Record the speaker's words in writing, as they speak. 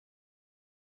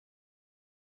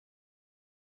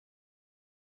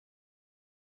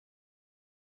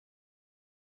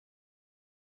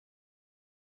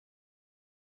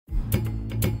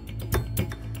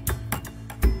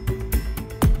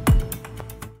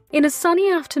In a sunny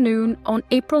afternoon on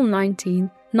April 19,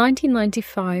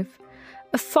 1995,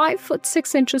 a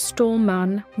 5'6" tall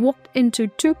man walked into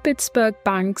two Pittsburgh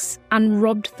banks and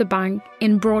robbed the bank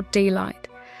in broad daylight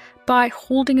by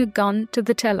holding a gun to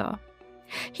the teller.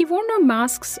 He wore no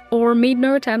masks or made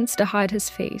no attempts to hide his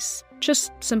face,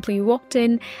 just simply walked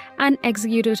in and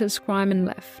executed his crime and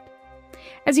left.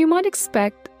 As you might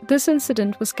expect, this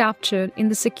incident was captured in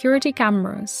the security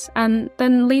cameras and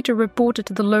then later reported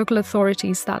to the local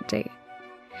authorities that day.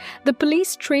 The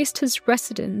police traced his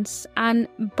residence and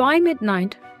by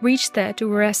midnight reached there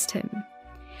to arrest him.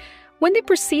 When they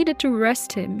proceeded to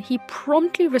arrest him, he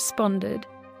promptly responded,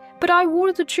 "But I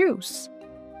wore the juice."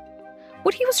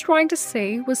 What he was trying to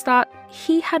say was that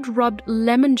he had rubbed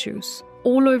lemon juice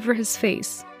all over his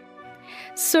face.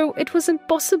 So it was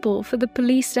impossible for the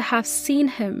police to have seen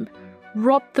him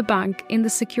rob the bank in the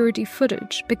security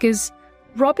footage because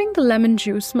rubbing the lemon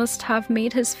juice must have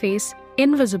made his face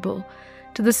invisible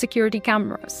to the security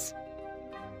cameras.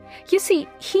 You see,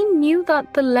 he knew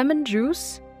that the lemon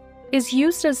juice is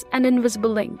used as an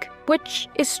invisible ink, which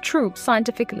is true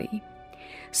scientifically.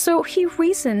 So he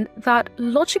reasoned that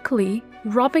logically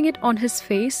rubbing it on his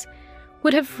face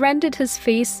would have rendered his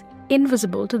face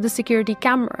invisible to the security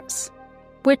cameras,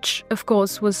 which of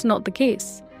course was not the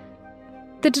case.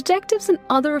 The detectives and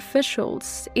other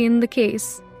officials in the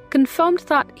case confirmed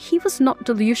that he was not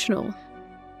delusional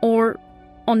or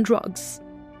on drugs,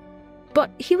 but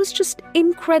he was just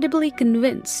incredibly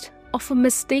convinced of a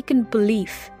mistaken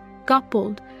belief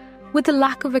coupled with a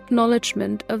lack of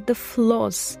acknowledgement of the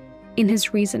flaws in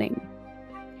his reasoning.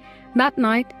 That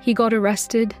night, he got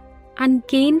arrested and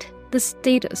gained the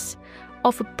status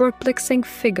of a perplexing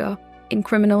figure in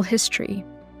criminal history.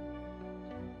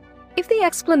 If the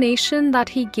explanation that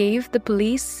he gave the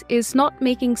police is not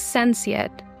making sense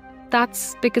yet,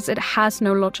 that's because it has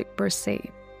no logic per se.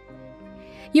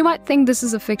 You might think this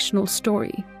is a fictional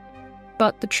story,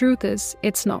 but the truth is,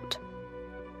 it's not.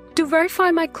 To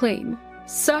verify my claim,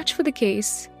 search for the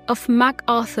case of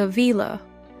MacArthur Wheeler,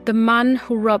 the man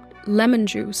who rubbed lemon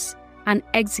juice and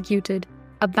executed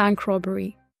a bank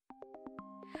robbery.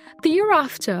 The year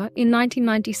after, in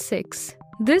 1996,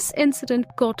 this incident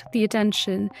caught the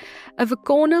attention of a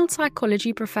Cornell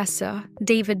psychology professor,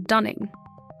 David Dunning,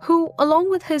 who, along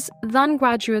with his then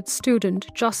graduate student,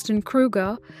 Justin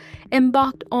Kruger,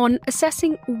 embarked on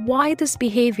assessing why this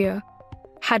behavior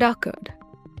had occurred.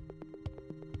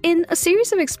 In a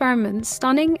series of experiments,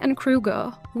 Dunning and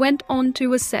Kruger went on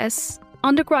to assess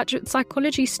undergraduate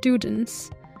psychology students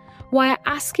via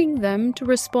asking them to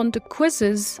respond to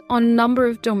quizzes on a number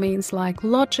of domains like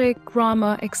logic,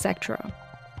 grammar, etc.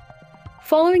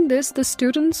 Following this, the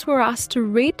students were asked to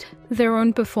rate their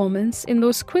own performance in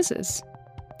those quizzes.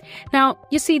 Now,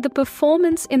 you see, the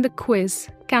performance in the quiz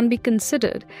can be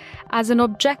considered as an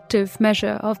objective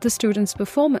measure of the students'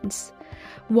 performance,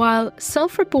 while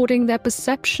self-reporting their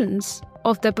perceptions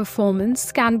of their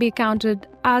performance can be counted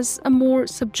as a more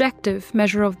subjective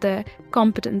measure of their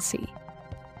competency.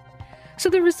 So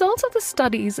the results of the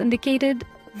studies indicated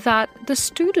that the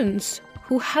students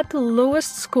who had the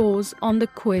lowest scores on the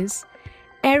quiz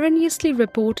erroneously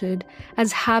reported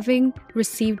as having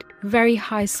received very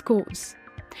high scores.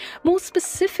 More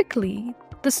specifically,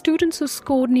 the students who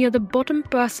scored near the bottom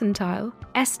percentile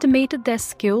estimated their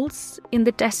skills in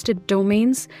the tested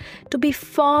domains to be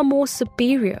far more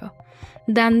superior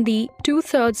than the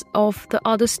 2/3 of the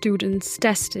other students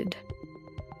tested,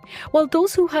 while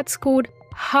those who had scored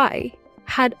high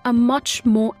had a much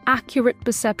more accurate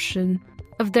perception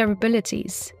of their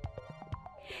abilities.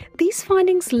 These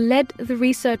findings led the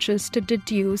researchers to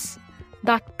deduce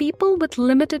that people with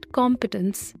limited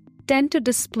competence tend to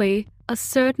display a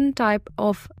certain type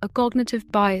of a cognitive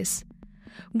bias,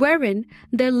 wherein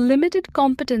their limited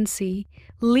competency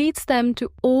leads them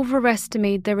to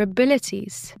overestimate their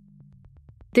abilities.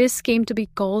 This came to be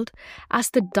called as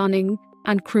the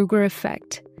Dunning-Kruger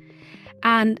Effect,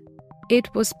 and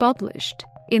it was published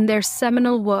in their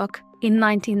seminal work in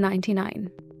 1999.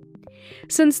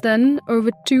 Since then,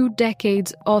 over 2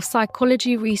 decades of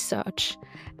psychology research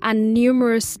and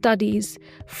numerous studies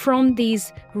from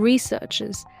these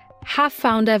researchers have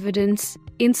found evidence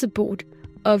in support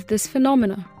of this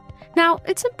phenomena. Now,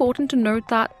 it's important to note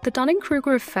that the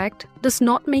Dunning-Kruger effect does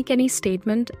not make any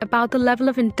statement about the level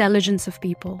of intelligence of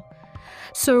people.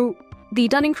 So, the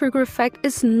Dunning-Kruger effect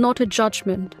is not a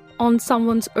judgment on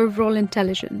someone's overall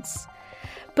intelligence,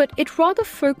 but it rather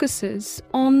focuses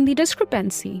on the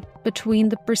discrepancy between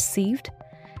the perceived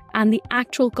and the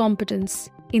actual competence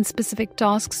in specific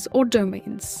tasks or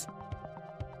domains.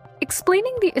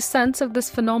 Explaining the essence of this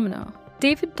phenomena,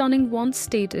 David Dunning once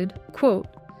stated, quote,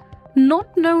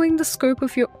 Not knowing the scope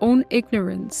of your own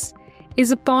ignorance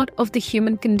is a part of the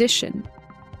human condition.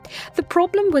 The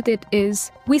problem with it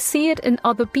is we see it in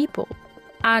other people,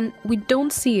 and we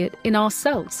don't see it in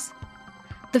ourselves.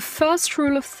 The first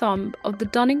rule of thumb of the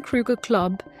Dunning-Kruger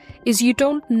Club is you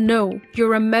don't know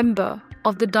you're a member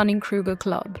of the Dunning-Kruger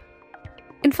Club.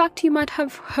 In fact, you might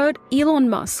have heard Elon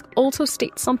Musk also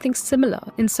state something similar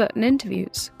in certain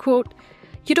interviews. Quote,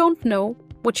 "You don't know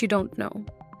what you don't know."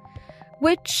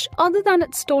 Which, other than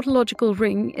its tautological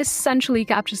ring, essentially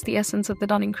captures the essence of the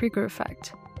Dunning-Kruger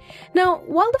effect. Now,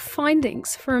 while the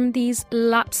findings from these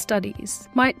lab studies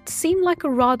might seem like a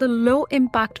rather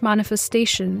low-impact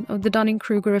manifestation of the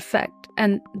Dunning-Kruger effect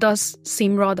and thus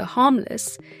seem rather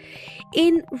harmless,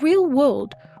 in real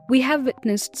world, we have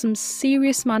witnessed some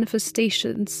serious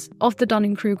manifestations of the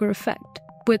Dunning-Kruger effect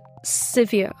with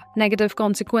severe negative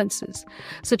consequences,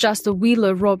 such as the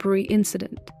Wheeler robbery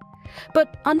incident.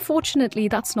 But unfortunately,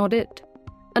 that's not it.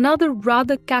 Another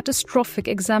rather catastrophic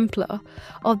exemplar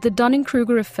of the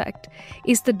Dunning-Kruger effect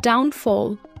is the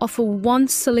downfall of a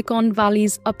once Silicon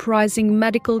Valley's uprising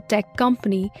medical tech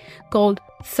company called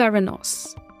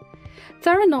Theranos.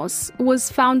 Theranos was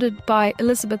founded by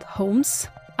Elizabeth Holmes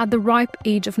at the ripe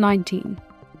age of 19.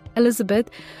 Elizabeth,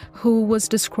 who was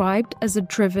described as a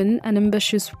driven and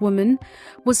ambitious woman,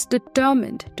 was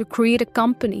determined to create a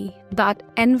company that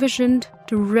envisioned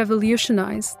to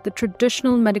revolutionize the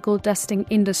traditional medical testing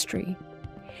industry.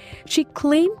 She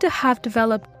claimed to have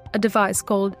developed a device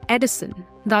called Edison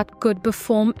that could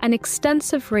perform an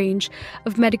extensive range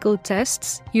of medical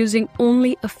tests using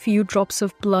only a few drops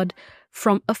of blood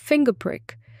from a finger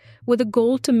prick, with a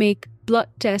goal to make blood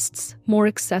tests more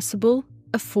accessible,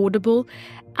 affordable,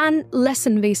 and less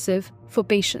invasive for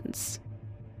patients.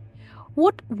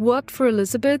 What worked for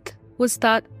Elizabeth was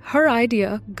that her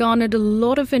idea garnered a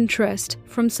lot of interest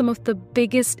from some of the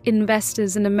biggest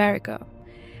investors in America,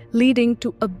 leading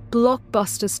to a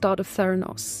blockbuster start of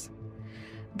Theranos.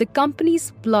 The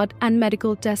company's blood and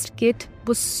medical test kit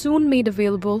was soon made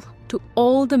available to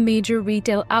all the major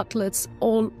retail outlets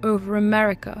all over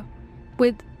America,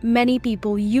 with many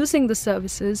people using the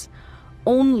services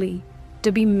only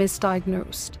to be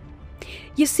misdiagnosed.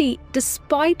 You see,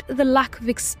 despite the lack of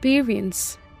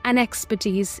experience and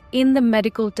expertise in the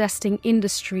medical testing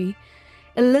industry,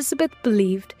 Elizabeth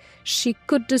believed she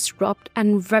could disrupt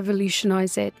and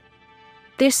revolutionize it.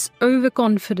 This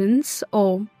overconfidence,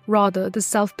 or rather the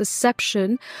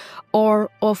self-perception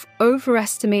of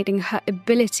overestimating her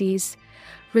abilities,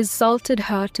 resulted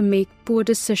her to make poor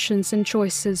decisions and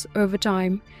choices over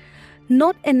time,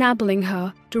 not enabling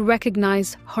her to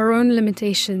recognize her own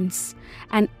limitations,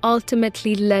 and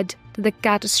ultimately led to the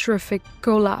catastrophic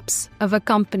collapse of a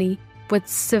company with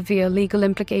severe legal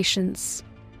implications.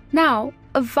 Now,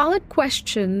 a valid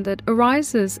question that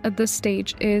arises at this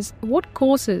stage is what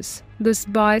causes this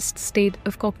biased state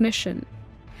of cognition?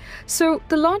 So,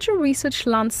 the larger research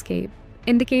landscape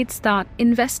indicates that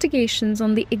investigations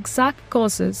on the exact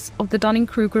causes of the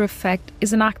Dunning-Kruger effect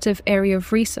is an active area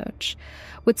of research,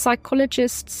 with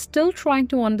psychologists still trying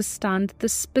to understand the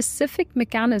specific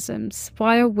mechanisms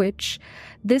via which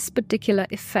this particular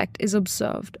effect is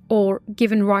observed or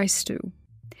given rise to.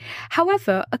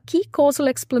 However, a key causal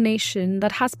explanation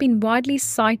that has been widely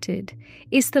cited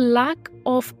is the lack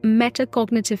of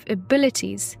metacognitive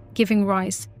abilities giving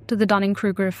rise to the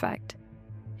Dunning-Kruger effect.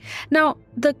 Now,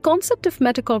 the concept of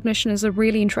metacognition is a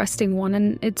really interesting one,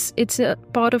 and it's a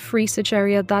part of research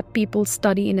area that people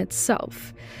study in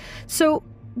itself. So,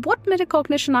 what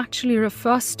metacognition actually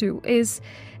refers to is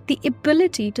the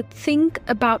ability to think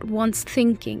about one's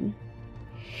thinking.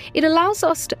 It allows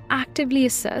us to actively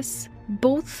assess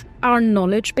both our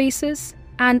knowledge bases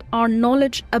and our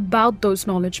knowledge about those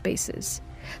knowledge bases.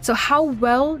 So how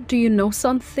well do you know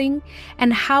something,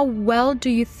 and how well do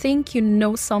you think you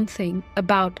know something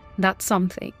about that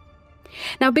something?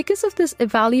 Now, because of this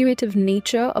evaluative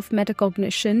nature of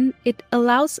metacognition, it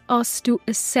allows us to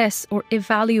assess or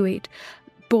evaluate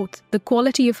both the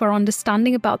quality of our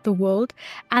understanding about the world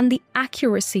and the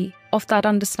accuracy of that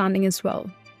understanding as well.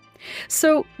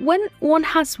 So when one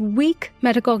has weak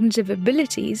metacognitive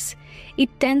abilities, it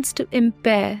tends to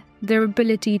impair their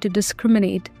ability to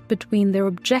discriminate between their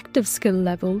objective skill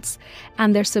levels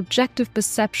and their subjective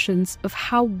perceptions of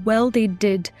how well they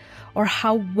did or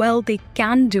how well they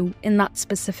can do in that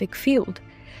specific field,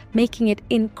 making it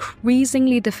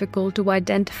increasingly difficult to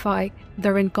identify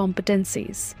their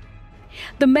incompetencies.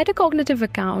 The metacognitive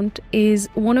account is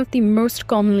one of the most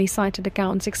commonly cited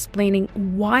accounts explaining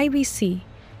why we see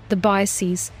the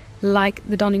biases like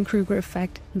the Dunning-Kruger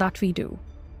effect that we do.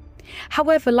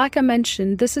 However, like I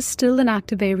mentioned, this is still an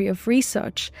active area of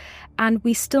research, and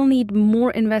we still need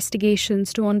more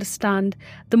investigations to understand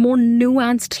the more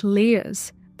nuanced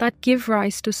layers that give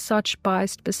rise to such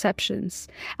biased perceptions.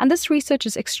 And this research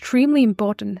is extremely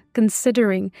important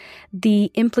considering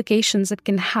the implications it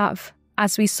can have,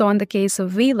 as we saw in the case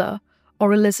of Wheeler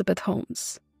or Elizabeth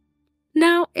Holmes.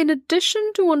 Now, in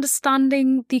addition to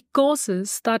understanding the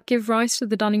causes that give rise to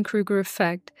the Dunning-Kruger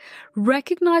effect,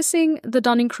 recognizing the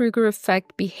Dunning-Kruger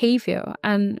effect behavior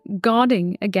and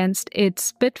guarding against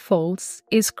its pitfalls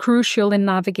is crucial in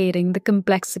navigating the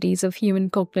complexities of human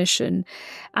cognition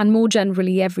and more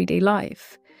generally everyday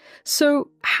life. So,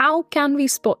 how can we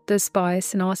spot this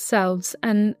bias in ourselves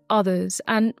and others?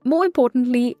 And more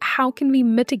importantly, how can we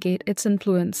mitigate its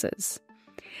influences?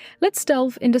 Let's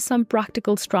delve into some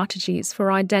practical strategies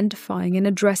for identifying and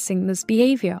addressing this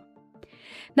behavior.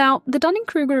 Now, the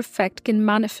Dunning-Kruger effect can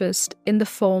manifest in the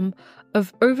form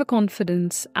of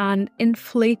overconfidence and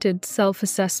inflated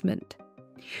self-assessment.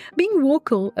 Being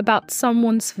vocal about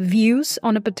someone's views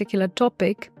on a particular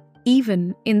topic,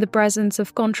 even in the presence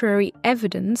of contrary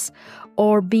evidence,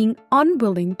 or being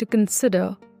unwilling to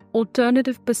consider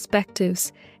alternative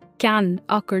perspectives can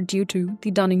occur due to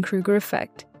the Dunning-Kruger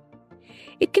effect.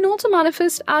 It can also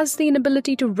manifest as the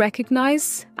inability to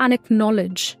recognize and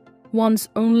acknowledge one's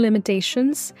own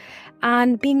limitations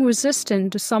and being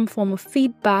resistant to some form of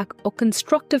feedback or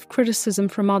constructive criticism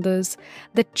from others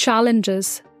that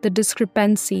challenges the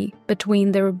discrepancy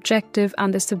between their objective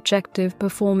and their subjective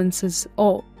performances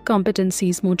or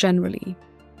competencies more generally.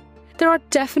 There are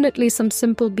definitely some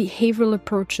simple behavioral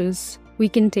approaches we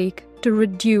can take to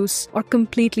reduce or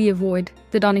completely avoid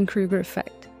the Dunning-Kruger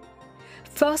effect.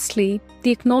 Firstly,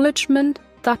 the acknowledgement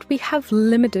that we have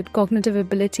limited cognitive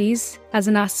abilities as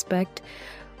an aspect,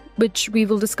 which we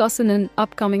will discuss in an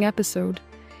upcoming episode,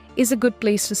 is a good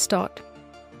place to start.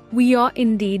 We are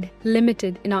indeed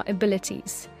limited in our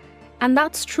abilities, and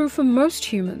that's true for most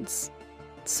humans.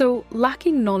 So,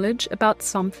 lacking knowledge about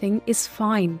something is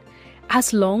fine,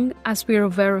 as long as we're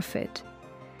aware of it.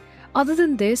 Other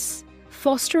than this,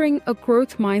 fostering a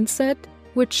growth mindset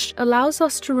which allows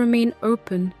us to remain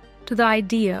open to the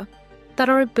idea that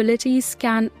our abilities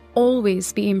can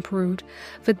always be improved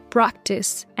with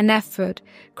practice and effort,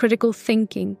 critical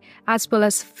thinking, as well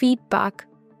as feedback,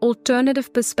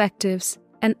 alternative perspectives,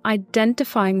 and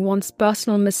identifying one's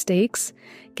personal mistakes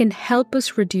can help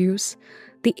us reduce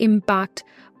the impact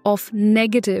of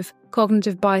negative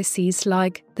cognitive biases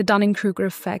like the Dunning-Kruger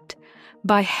effect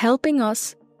by helping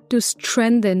us to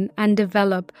strengthen and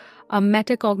develop our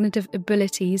metacognitive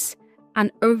abilities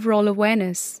and overall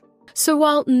awareness. So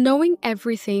while knowing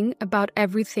everything about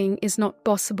everything is not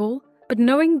possible, but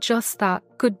knowing just that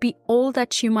could be all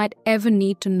that you might ever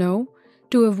need to know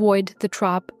to avoid the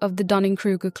trap of the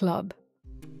Dunning-Kruger club.